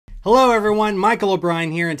Hello everyone, Michael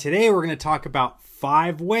O'Brien here, and today we're going to talk about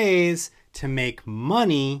 5 ways to make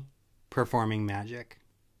money performing magic.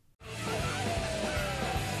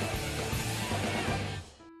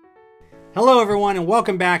 Hello everyone, and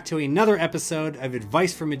welcome back to another episode of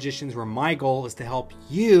Advice for Magicians, where my goal is to help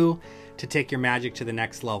you to take your magic to the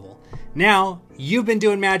next level. Now, you've been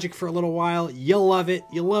doing magic for a little while, you love it,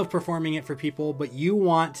 you love performing it for people, but you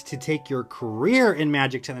want to take your career in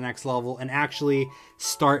magic to the next level and actually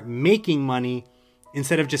start making money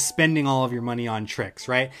instead of just spending all of your money on tricks,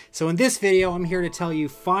 right? So in this video, I'm here to tell you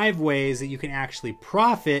 5 ways that you can actually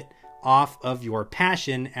profit off of your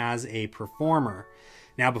passion as a performer.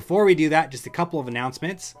 Now, before we do that, just a couple of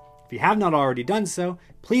announcements. If you have not already done so,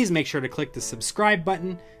 please make sure to click the subscribe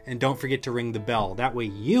button and don't forget to ring the bell. That way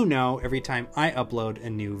you know every time I upload a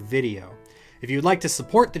new video. If you'd like to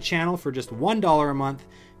support the channel for just $1 a month,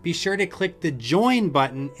 be sure to click the join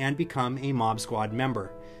button and become a Mob Squad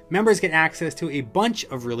member. Members get access to a bunch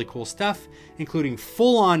of really cool stuff, including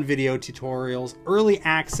full-on video tutorials, early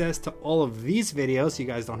access to all of these videos so you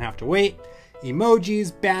guys don't have to wait,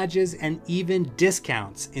 emojis, badges, and even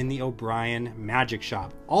discounts in the O'Brien Magic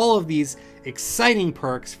Shop. All of these exciting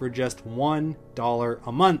perks for just $1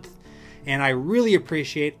 a month. And I really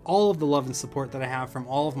appreciate all of the love and support that I have from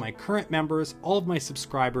all of my current members, all of my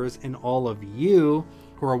subscribers, and all of you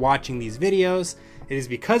who are watching these videos. It is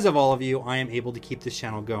because of all of you I am able to keep this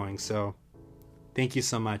channel going. So thank you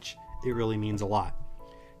so much. It really means a lot.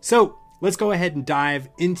 So let's go ahead and dive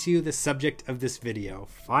into the subject of this video.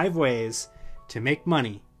 5 ways to make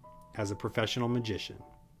money as a professional magician.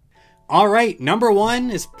 All right, number 1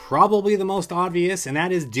 is probably the most obvious, and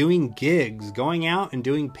that is doing gigs, going out and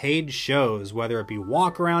doing paid shows, whether it be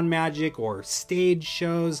walk around magic or stage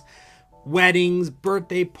shows, weddings,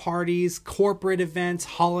 birthday parties, corporate events,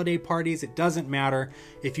 holiday parties. It doesn't matter.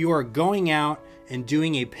 If you are going out and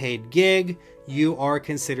doing a paid gig, you are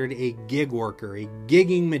considered a gig worker, a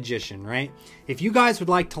gigging magician, right? If you guys would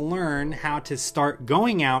like to learn how to start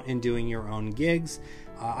going out and doing your own gigs,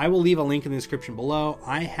 I will leave a link in the description below.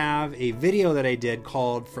 I have a video that I did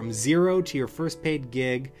called From Zero to Your First Paid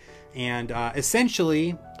Gig, and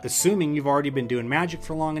essentially, assuming you've already been doing magic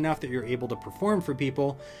for long enough that you're able to perform for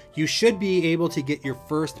people, you should be able to get your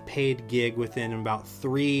first paid gig within about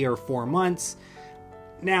 3 or 4 months.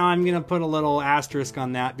 Now, I'm going to put a little asterisk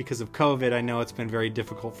on that because of COVID. I know it's been very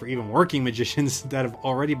difficult for even working magicians that have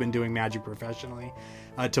already been doing magic professionally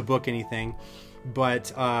to book anything.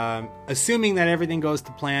 But assuming that everything goes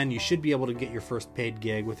to plan, you should be able to get your first paid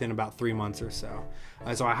gig within about 3 months or so.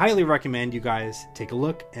 So I highly recommend you guys take a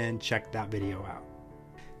look and check that video out.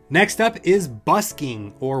 Next up is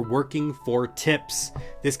busking, or working for tips.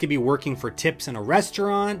 This could be working for tips in a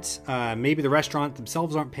restaurant. Maybe the restaurant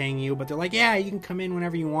themselves aren't paying you, but they're like, yeah, you can come in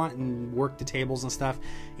whenever you want and work the tables and stuff.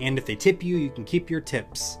 And if they tip you, you can keep your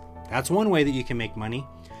tips. That's one way that you can make money.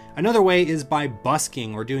 Another way is by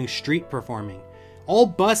busking or doing street performing. All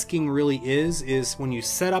busking really is when you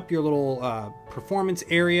set up your little performance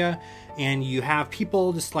area and you have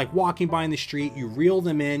people just like walking by in the street, you reel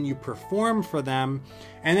them in, you perform for them,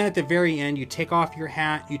 and then at the very end you take off your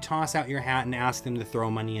hat, you toss out your hat and ask them to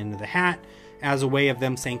throw money into the hat as a way of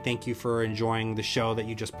them saying thank you for enjoying the show that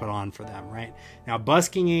you just put on for them, right? Now,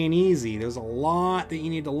 busking ain't easy. There's a lot that you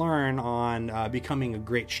need to learn on becoming a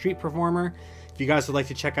great street performer. If you guys would like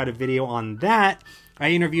to check out a video on that, I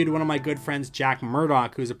interviewed one of my good friends, Jack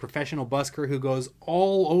Murdoch, who's a professional busker who goes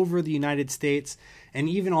all over the United States and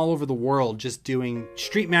even all over the world just doing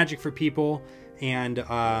street magic for people. And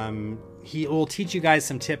he will teach you guys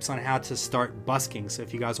some tips on how to start busking. So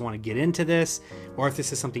if you guys want to get into this, or if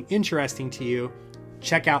this is something interesting to you,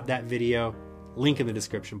 check out that video. Link in the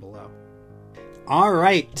description below. All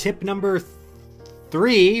right, tip number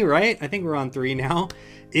 3, right? I think we're on 3 now.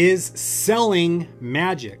 Is selling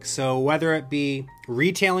magic. So whether it be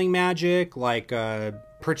retailing magic, like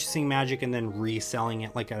purchasing magic and then reselling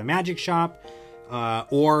it like at a magic shop,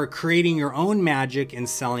 or creating your own magic and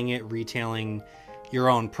selling it, retailing your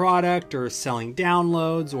own product, or selling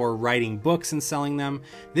downloads, or writing books and selling them.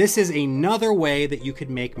 This is another way that you could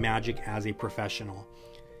make magic as a professional.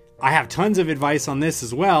 I have tons of advice on this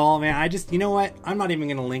as well. Man, you know what? I'm not even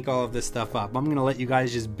going to link all of this stuff up. I'm going to let you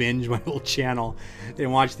guys just binge my whole channel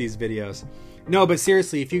and watch these videos. No, but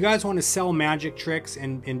seriously, if you guys want to sell magic tricks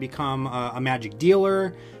and become a magic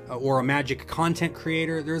dealer or a magic content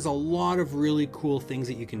creator, there's a lot of really cool things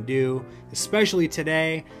that you can do, especially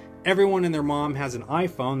today. Everyone and their mom has an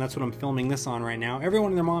iPhone. That's what I'm filming this on right now. Everyone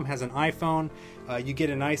and their mom has an iPhone. You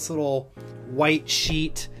get a nice little white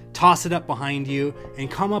sheet, toss it up behind you,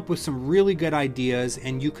 and come up with some really good ideas,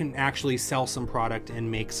 and you can actually sell some product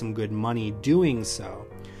and make some good money doing so.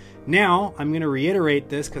 Now, I'm going to reiterate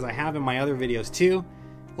this because I have in my other videos too.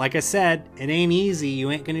 Like I said, it ain't easy.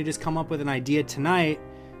 You ain't going to just come up with an idea tonight,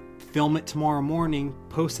 film it tomorrow morning,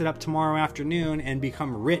 post it up tomorrow afternoon, and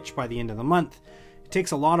become rich by the end of the month. It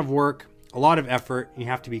takes a lot of work, a lot of effort. You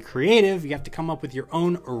have to be creative. You have to come up with your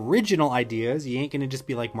own original ideas. You ain't going to just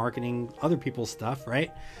be like marketing other people's stuff,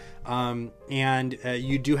 right?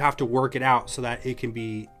 You do have to work it out so that it can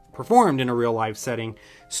be performed in a real life setting,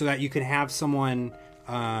 so that you can have someone,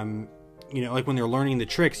 you know, like when they're learning the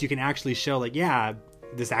tricks, you can actually show like, yeah,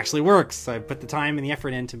 this actually works. I put the time and the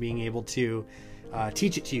effort into being able to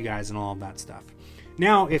teach it to you guys and all of that stuff.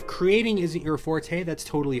 Now, if creating isn't your forte, that's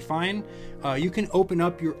totally fine. You can open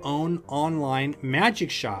up your own online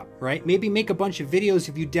magic shop, right? Maybe make a bunch of videos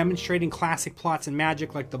of you demonstrating classic plots in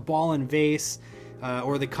magic, like the ball and vase,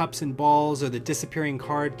 or the cups and balls, or the disappearing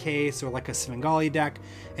card case, or like a Svengali deck.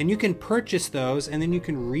 And you can purchase those, and then you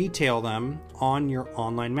can retail them on your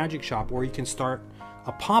online magic shop, or you can start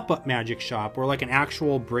a pop-up magic shop, or like an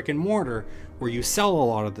actual brick and mortar where you sell a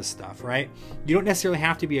lot of this stuff, right? You don't necessarily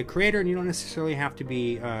have to be a creator, and you don't necessarily have to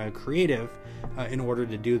be creative in order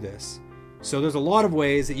to do this. So there's a lot of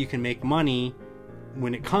ways that you can make money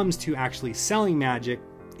when it comes to actually selling magic,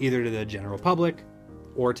 either to the general public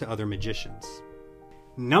or to other magicians.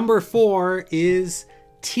 Number 4 is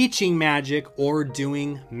teaching magic or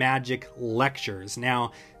doing magic lectures.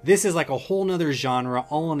 Now, this is like a whole nother genre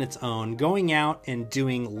all on its own. Going out and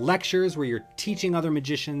doing lectures where you're teaching other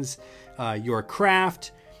magicians your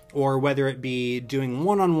craft, or whether it be doing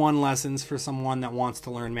one-on-one lessons for someone that wants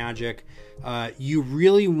to learn magic. You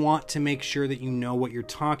really want to make sure that you know what you're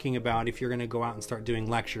talking about if you're going to go out and start doing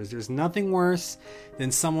lectures. There's nothing worse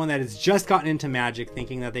than someone that has just gotten into magic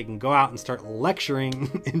thinking that they can go out and start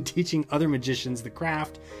lecturing and teaching other magicians the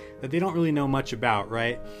craft that they don't really know much about,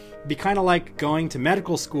 right? It'd be kind of like going to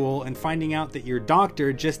medical school and finding out that your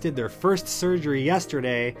doctor just did their first surgery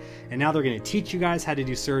yesterday, and now they're going to teach you guys how to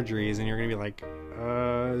do surgeries, and you're going to be like,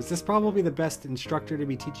 is this probably the best instructor to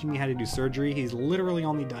be teaching me how to do surgery? He's literally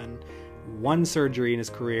only done one surgery in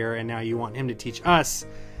his career, and now you want him to teach us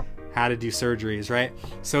how to do surgeries, right?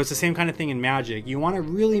 So it's the same kind of thing in magic. You want to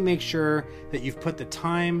really make sure that you've put the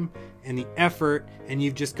time and the effort, and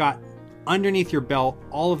you've just got underneath your belt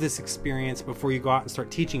all of this experience before you go out and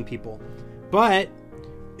start teaching people. But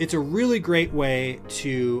it's a really great way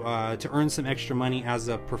to earn some extra money as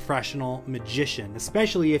a professional magician,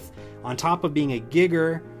 especially if on top of being a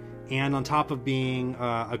gigger and on top of being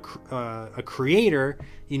a creator,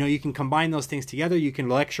 you know, you can combine those things together. You can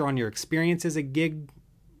lecture on your experience as a gig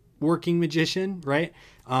working magician, right?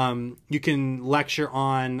 You can lecture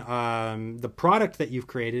on the product that you've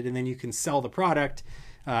created, and then you can sell the product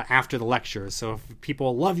after the lecture. So if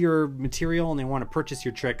people love your material and they want to purchase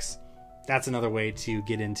your tricks, that's another way to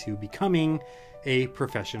get into becoming a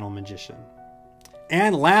professional magician.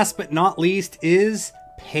 And last but not least is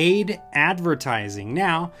paid advertising.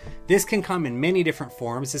 Now, this can come in many different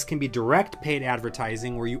forms. This can be direct paid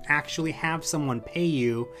advertising, where you actually have someone pay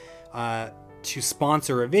you to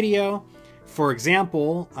sponsor a video. For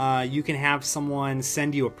example, you can have someone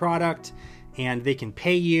send you a product and they can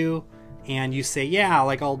pay you, and you say, yeah,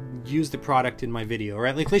 like I'll use the product in my video,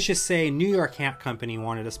 right? Like let's just say New York Hat Company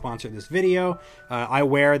wanted to sponsor this video. I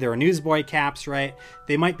wear their newsboy caps, right?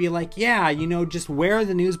 They might be like, yeah, you know, just wear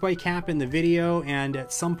the newsboy cap in the video, and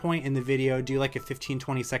at some point in the video, do like a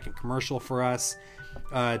 15-20 second commercial for us,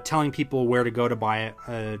 telling people where to go to buy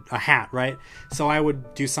a hat, right? So I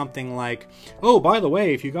would do something like, oh, by the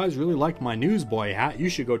way, if you guys really liked my newsboy hat, you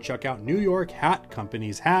should go check out New York Hat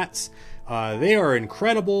Company's hats. They are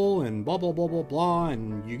incredible, and blah, blah, blah, blah, blah,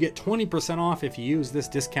 and you get 20% off if you use this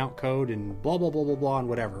discount code, and blah, blah, blah, blah, blah, and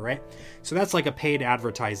whatever, right? So that's like a paid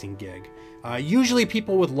advertising gig. Usually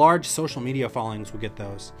people with large social media followings will get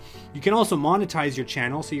those. You can also monetize your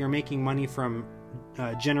channel, so you're making money from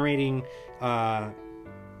generating ad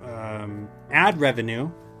revenue,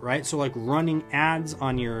 right? So like running ads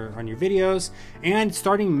on your videos and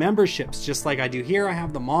starting memberships, just like I do here. I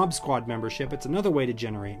have the Mob Squad membership. It's another way to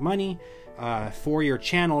generate money for your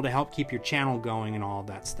channel, to help keep your channel going and all of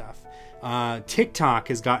that stuff. TikTok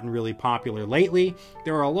has gotten really popular lately.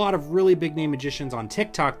 There are a lot of really big name magicians on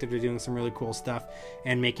TikTok that are doing some really cool stuff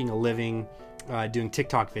and making a living doing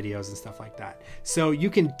TikTok videos and stuff like that. So you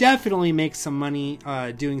can definitely make some money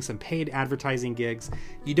doing some paid advertising gigs.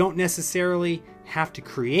 You don't necessarily have to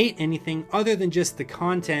create anything other than just the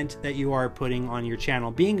content that you are putting on your channel.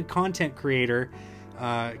 Being a content creator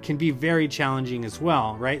can be very challenging as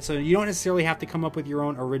well, right? So you don't necessarily have to come up with your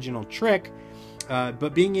own original trick.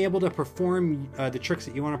 but being able to perform the tricks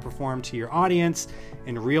that you want to perform to your audience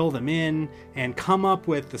and reel them in and come up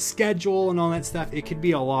with the schedule and all that stuff, it could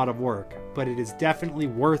be a lot of work, but it is definitely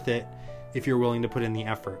worth it if you're willing to put in the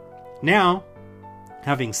effort. Now,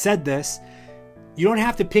 having said this, you don't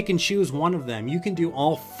have to pick and choose one of them. You can do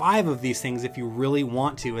all 5 of these things if you really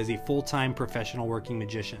want to as a full-time professional working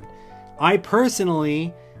magician. I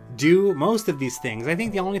personally do most of these things. I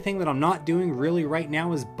think the only thing that I'm not doing really right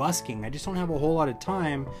now is busking. I just don't have a whole lot of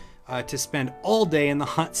time to spend all day in the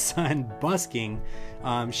hot sun busking.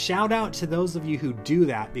 Shout out to those of you who do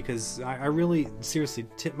that, because I really seriously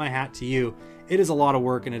tip my hat to you. It is a lot of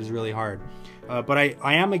work and it is really hard. But I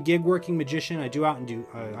am a gig working magician. I go out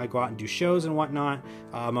and do shows and whatnot.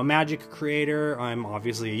 I'm a magic creator. I'm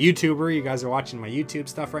obviously a YouTuber. You guys are watching my YouTube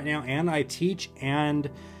stuff right now. And I teach and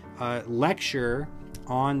lecture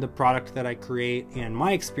on the product that I create and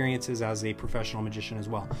my experiences as a professional magician as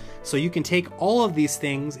well. So you can take all of these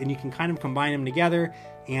things and you can kind of combine them together,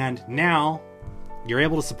 and now you're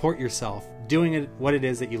able to support yourself doing what it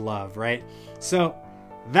is that you love, right? So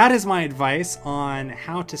that is my advice on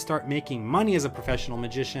how to start making money as a professional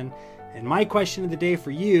magician. And my question of the day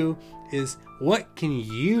for you is, what can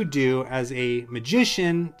you do as a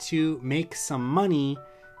magician to make some money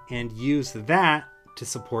and use that to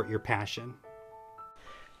support your passion?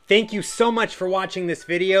 Thank you so much for watching this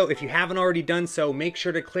video. If you haven't already done so, make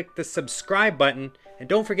sure to click the subscribe button and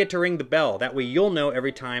don't forget to ring the bell. That way you'll know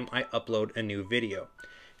every time I upload a new video.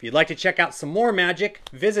 If you'd like to check out some more magic,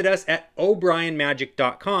 visit us at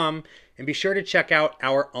o'brienmagic.com and be sure to check out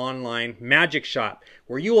our online magic shop,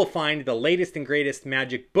 where you will find the latest and greatest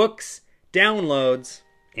magic books, downloads,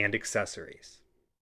 and accessories.